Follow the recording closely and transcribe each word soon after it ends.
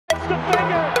the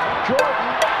finger. Jordan.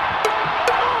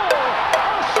 Oh,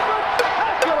 a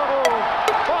spectacular move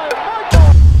by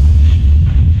Michael.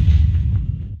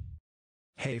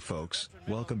 Hey folks,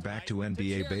 welcome back to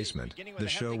NBA Basement, the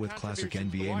show with classic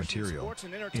NBA material.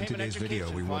 In today's video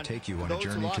we will take you on a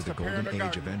journey to the golden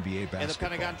age of NBA basketball,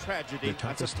 the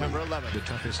toughest league, the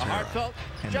toughest era,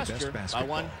 and the best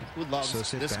basketball. So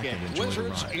sit back and enjoy the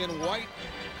Wizards ride. in white,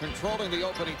 controlling the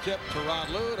opening tip to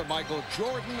Ron Lue, to Michael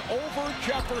Jordan over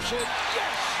Jefferson.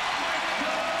 Yes!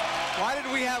 Why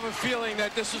did we have a feeling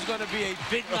that this was going to be a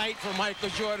big night for Michael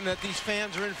Jordan, that these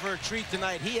fans are in for a treat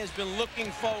tonight? He has been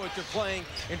looking forward to playing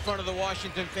in front of the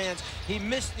Washington fans. He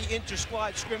missed the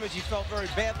inter-squad scrimmage. He felt very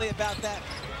badly about that.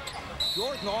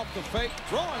 Jordan off the fake,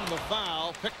 drawing the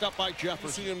foul, picked up by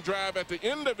Jefferson. You see him drive at the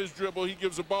end of his dribble. He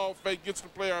gives a ball fake, gets the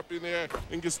player up in the air,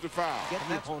 and gets the foul. Get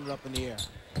the opponent up in the air.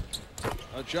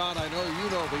 John, I know you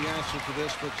know the answer to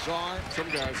this, but Czar. Some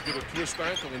guys get a twist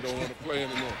ankle and don't want to play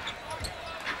anymore.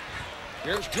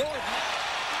 Here's Jordan.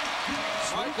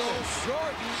 Michael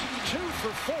Jordan, 2 for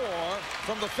 4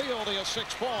 from the field. He has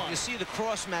 6 points. You see the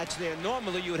cross match there.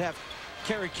 Normally you would have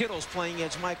Kerry Kittles playing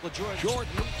against Michael Jordan.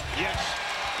 Jordan, yes.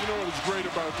 You know what is great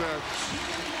about that?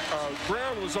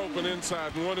 Brown was open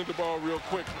inside and wanted the ball real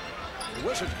quick. The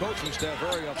Wizards coaching staff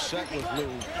very upset with Lue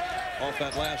off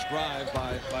that last drive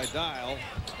by Dial.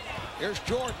 Here's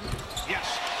Jordan.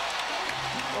 Yes.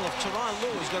 Well, if Tyronn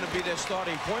Lue is going to be their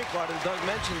starting point guard, and Doug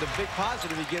mentioned the big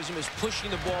positive he gives him is pushing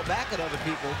the ball back at other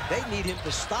people, they need him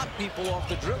to stop people off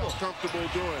the dribble. Comfortable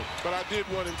doing, but I did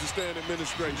want him to stay in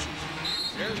administration.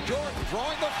 Here's Jordan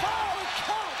drawing the foul. It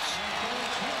counts.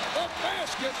 The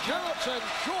basket counts, and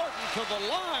Jordan to the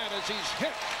line as he's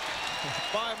hit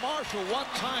by Marshall. What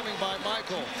timing by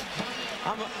Michael.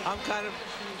 I'm kind of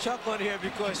chuckling here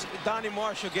because Donnie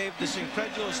Marshall gave this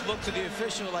incredulous look to the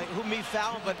official, like, who me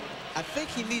fouling? But I think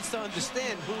he needs to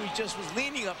understand who he just was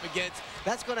leaning up against.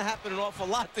 That's going to happen an awful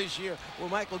lot this year. When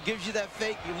Michael gives you that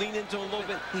fake, you lean into him a little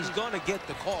bit, he's going to get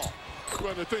the call.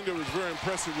 Well, the thing that was very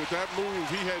impressive with that move,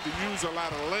 he had to use a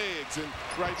lot of legs, and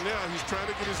right now he's trying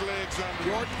to get his legs under.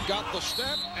 Jordan got the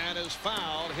step and is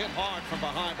fouled, hit hard from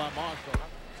behind by Marshall.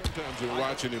 Sometimes in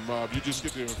watching him, Bob, you just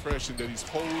get the impression that he's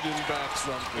holding back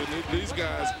something. These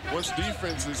guys, once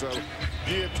defenses are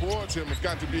geared towards him, have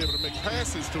got to be able to make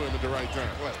passes to him at the right time.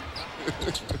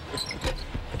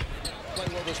 Play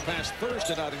well this past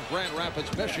Thursday night in Grand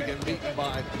Rapids, Michigan, beaten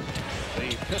by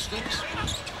the Pistons.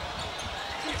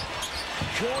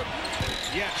 Jordan,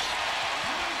 yes.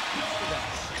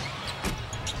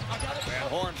 Van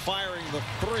Horn firing the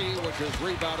 3, which is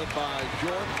rebounded by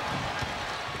Jordan.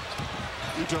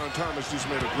 John Thomas just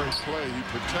made a great play. He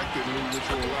protected Lue, which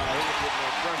will allow him to put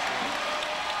more pressure on.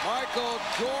 Michael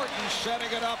Jordan setting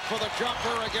it up for the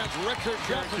jumper against Richard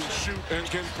Jefferson. Can shoot and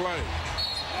can play.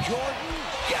 Jordan,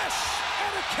 yes,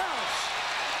 and it counts.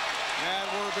 And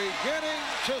we're beginning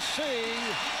to see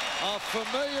a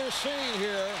familiar scene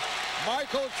here.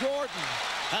 Michael Jordan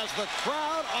has the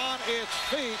crowd on its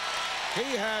feet.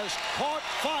 He has caught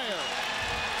fire.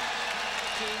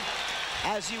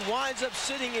 As he winds up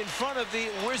sitting in front of the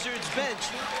Wizards bench.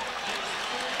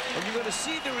 And you're going to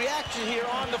see the reaction here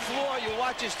on the floor. You'll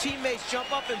watch his teammates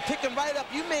jump up and pick him right up.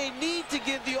 You may need to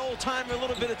give the old-timer a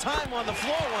little bit of time on the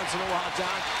floor once in a while,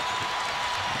 John.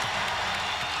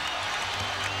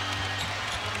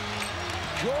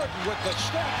 Jordan with the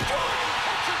step. Jordan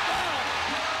puts it down.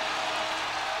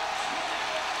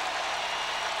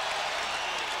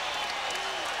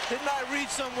 Didn't I read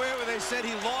somewhere where they said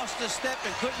he lost a step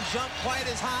and couldn't jump quite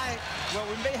as high? Well,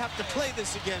 we may have to play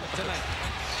this again tonight.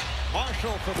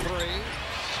 Marshall for 3.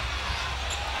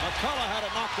 McCullough had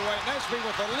it knocked away. Nesby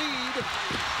with the lead.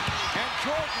 And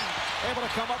Jordan able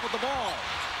to come up with the ball.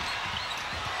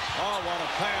 Oh, what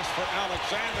a pass for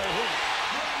Alexander.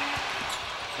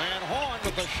 Van Horn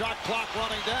with the shot clock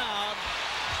running down.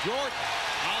 Jordan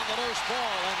on the loose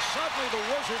ball, and suddenly the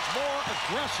Wizards more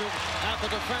aggressive at the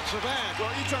defensive end. Well,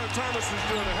 Eton Thomas is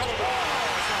doing a hell of a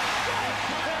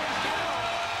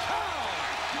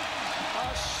A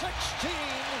 16-3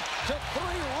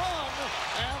 run,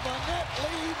 and the net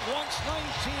lead once 19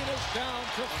 is down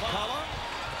to 5.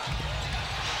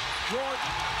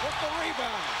 Jordan with the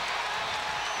rebound.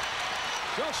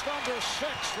 Just under 6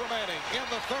 remaining in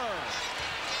the third.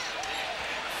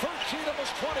 13 of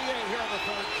his 28 here in the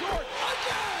third. Jordan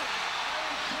again!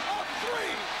 A 3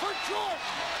 for Jordan.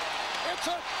 It's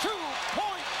a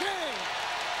 2-point game.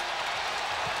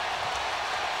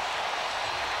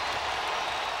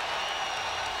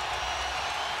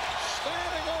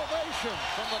 Standing ovation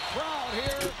from the crowd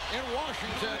here in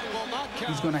Washington. Will not count.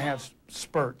 He's going to have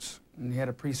spurts. And he had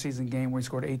a preseason game where he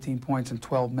scored 18 points in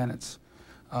 12 minutes.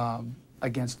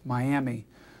 against Miami.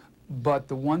 But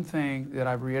the one thing that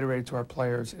I've reiterated to our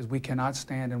players is we cannot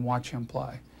stand and watch him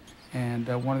play. And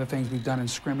one of the things we've done in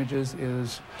scrimmages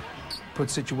is put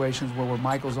situations where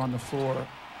Michael's on the floor,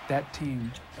 that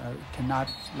team cannot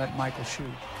let Michael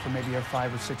shoot for maybe a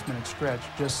 5 or 6 minute stretch,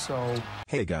 just so.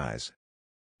 Hey guys.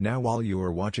 Now while you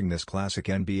are watching this classic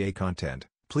NBA content,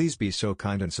 please be so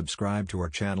kind and subscribe to our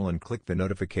channel and click the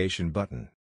notification button.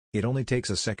 It only takes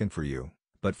a second for you,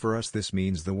 but for us this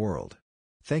means the world.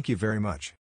 Thank you very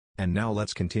much. And now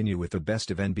let's continue with the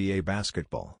best of NBA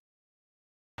basketball.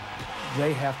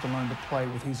 They have to learn to play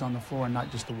with he's on the floor and not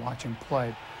just to watch him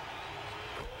play.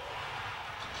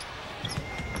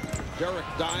 Derek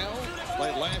Dial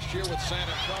played last year with San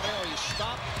Antonio. He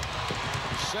stopped.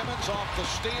 Simmons off the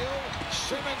steal.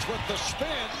 Simmons with the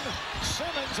spin.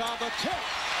 Simmons on the tip.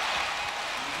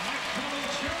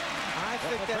 I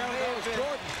think that may have been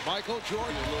Jordan. Michael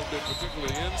Jordan. A little bit,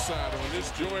 particularly inside on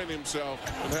this, enjoying himself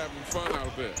and having fun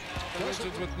out there. The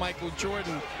Wizards with Michael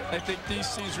Jordan. I think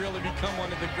DC's really become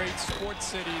one of the great sports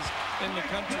cities in the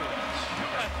country.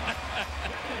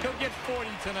 He'll get 40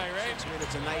 tonight, right? 6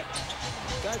 minutes a night.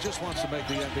 Guy just wants to make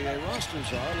the NBA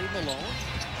rosters. Leave him alone.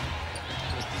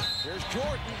 Here's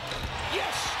Jordan.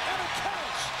 Yes, and it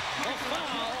counts. A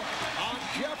foul on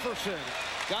Jefferson.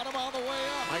 Got him on the way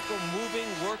up. Michael moving,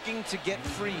 working to get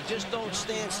free. Just don't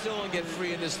stand still and get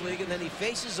free in this league. And then he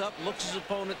faces up, looks his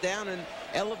opponent down, and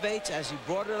elevates. As he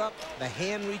brought it up, the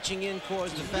hand reaching in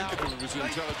caused the foul. Speaking of his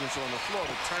intelligence on the floor,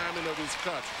 the timing of his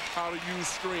cuts, how to use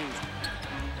screens.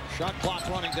 Shot clock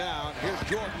running down. Here's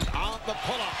Jordan on the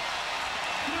pull-up.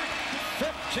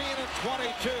 15 and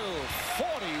 22.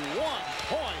 41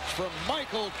 points from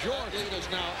Michael Jordan. It is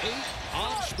now 8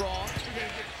 on Strong.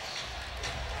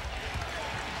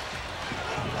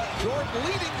 Jordan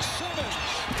leading Simmons.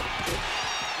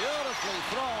 Beautifully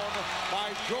thrown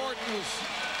by Jordan, who's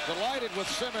delighted with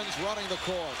Simmons running the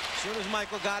court. As soon as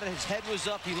Michael got it, his head was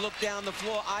up. He looked down the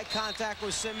floor. Eye contact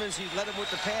with Simmons. He led him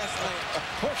with the pass lane.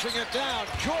 Pushing it down.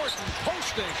 Jordan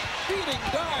posting. Beating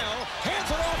Dial. Hands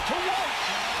it off to White.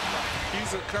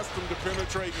 He's accustomed to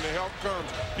penetrating. The help comes.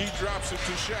 He drops it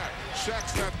to Shaq.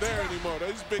 Shaq's not there anymore.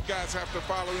 These big guys have to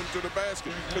follow him to the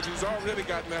basket because he's already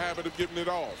gotten the habit of giving it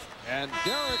off. And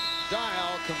Derek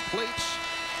Dial completes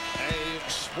a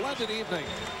splendid evening.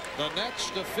 The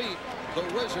Nets defeat the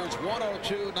Wizards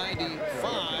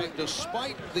 102-95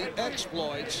 despite the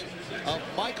exploits of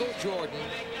Michael Jordan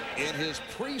in his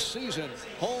preseason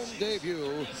home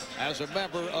debut as a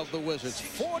member of the Wizards.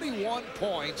 41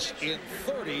 points in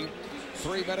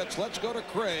 33 minutes. Let's go to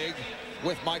Craig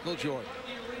with Michael Jordan.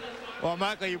 Well,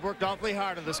 Michael, you worked awfully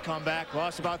hard on this comeback.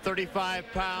 Lost about 35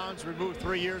 pounds, removed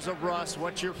 3 years of rust.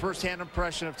 What's your first-hand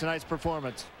impression of tonight's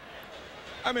performance?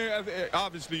 I mean,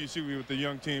 obviously, you see, with the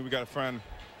young team, we got to find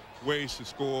ways to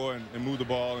score and move the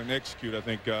ball and execute. I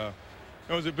think it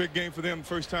was a big game for them,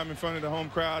 first time in front of the home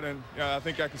crowd, and I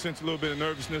think I can sense a little bit of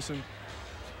nervousness. And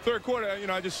third quarter, you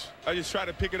know, I just tried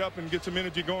to pick it up and get some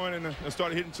energy going, and I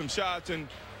started hitting some shots, and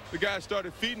the guys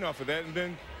started feeding off of that, and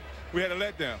then we had a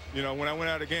letdown. You know, when I went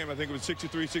out of the game, I think it was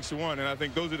 63-61, and I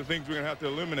think those are the things we're going to have to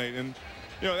eliminate. And,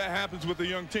 you know, that happens with a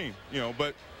young team, you know,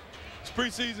 but it's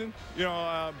preseason, you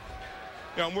know,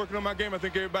 I'm working on my game. I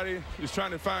think everybody is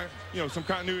trying to find, you know, some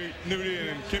continuity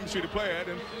and chemistry to play at,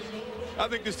 and I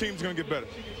think this team's going to get better.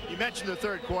 You mentioned the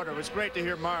third quarter. It was great to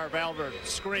hear Marv Albert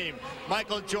scream,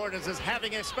 Michael Jordan is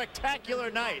having a spectacular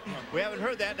night. We haven't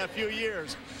heard that in a few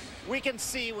years. We can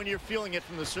see when you're feeling it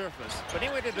from the surface. But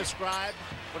any way to describe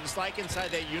what it's like inside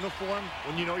that uniform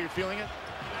when you know you're feeling it?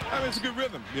 I mean, it's a good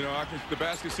rhythm. You know, the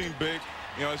basket seemed big.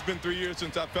 You know, it's been 3 years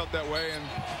since I felt that way, and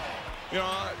you know,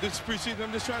 this preseason,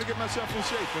 I'm just trying to get myself in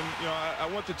shape. And, you know, I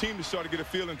want the team to start to get a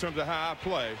feel in terms of how I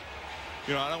play.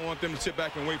 You know, I don't want them to sit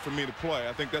back and wait for me to play.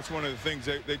 I think that's one of the things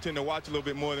they tend to watch a little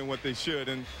bit more than what they should.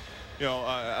 And, you know,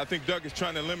 I think Doug is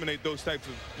trying to eliminate those types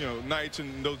of, you know, nights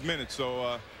and those minutes.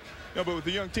 So, you know, but with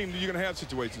the young team, you're going to have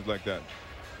situations like that.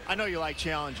 I know you like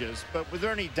challenges, but were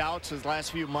there any doubts these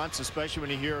last few months, especially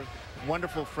when you hear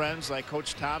wonderful friends like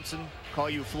Coach Thompson call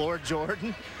you Floor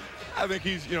Jordan? I think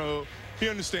he's, you know, he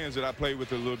understands that I play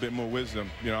with a little bit more wisdom.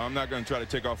 You know, I'm not going to try to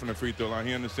take off on the free throw line.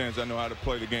 He understands I know how to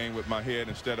play the game with my head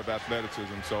instead of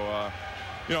athleticism. So,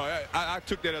 you know, I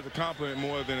took that as a compliment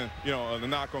more than, you know, the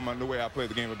knock on the way I play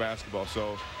the game of basketball.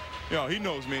 So, you know, he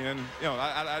knows me, and, you know,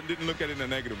 I didn't look at it in a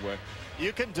negative way.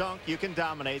 You can dunk, you can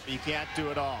dominate, but you can't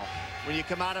do it all. When you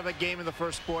come out of a game in the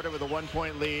first quarter with a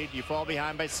 1-point lead, you fall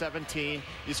behind by 17.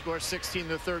 You score 16 in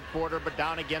the third quarter, but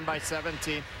down again by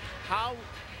 17. How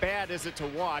bad is it to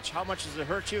watch? How much does it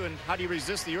hurt you, and how do you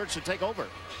resist the urge to take over?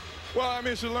 Well, I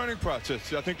mean, it's a learning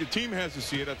process. I think the team has to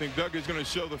see it. I think Doug is going to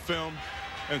show the film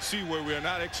and see where we are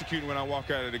not executing when I walk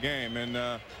out of the game. And,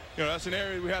 you know, that's an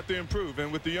area we have to improve.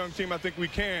 And with the young team, I think we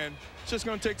can. It's just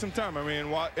going to take some time. I mean,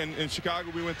 in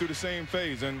Chicago, we went through the same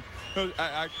phase. And you know,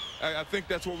 I think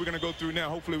that's what we're going to go through now.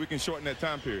 Hopefully, we can shorten that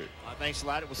time period. Thanks a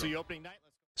lot. We'll see you opening night.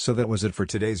 So that was it for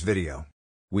today's video.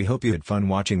 We hope you had fun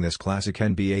watching this classic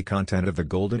NBA content of the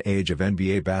golden age of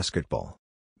NBA basketball.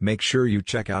 Make sure you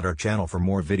check out our channel for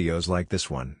more videos like this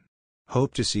one.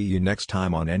 Hope to see you next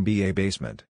time on NBA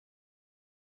Basement.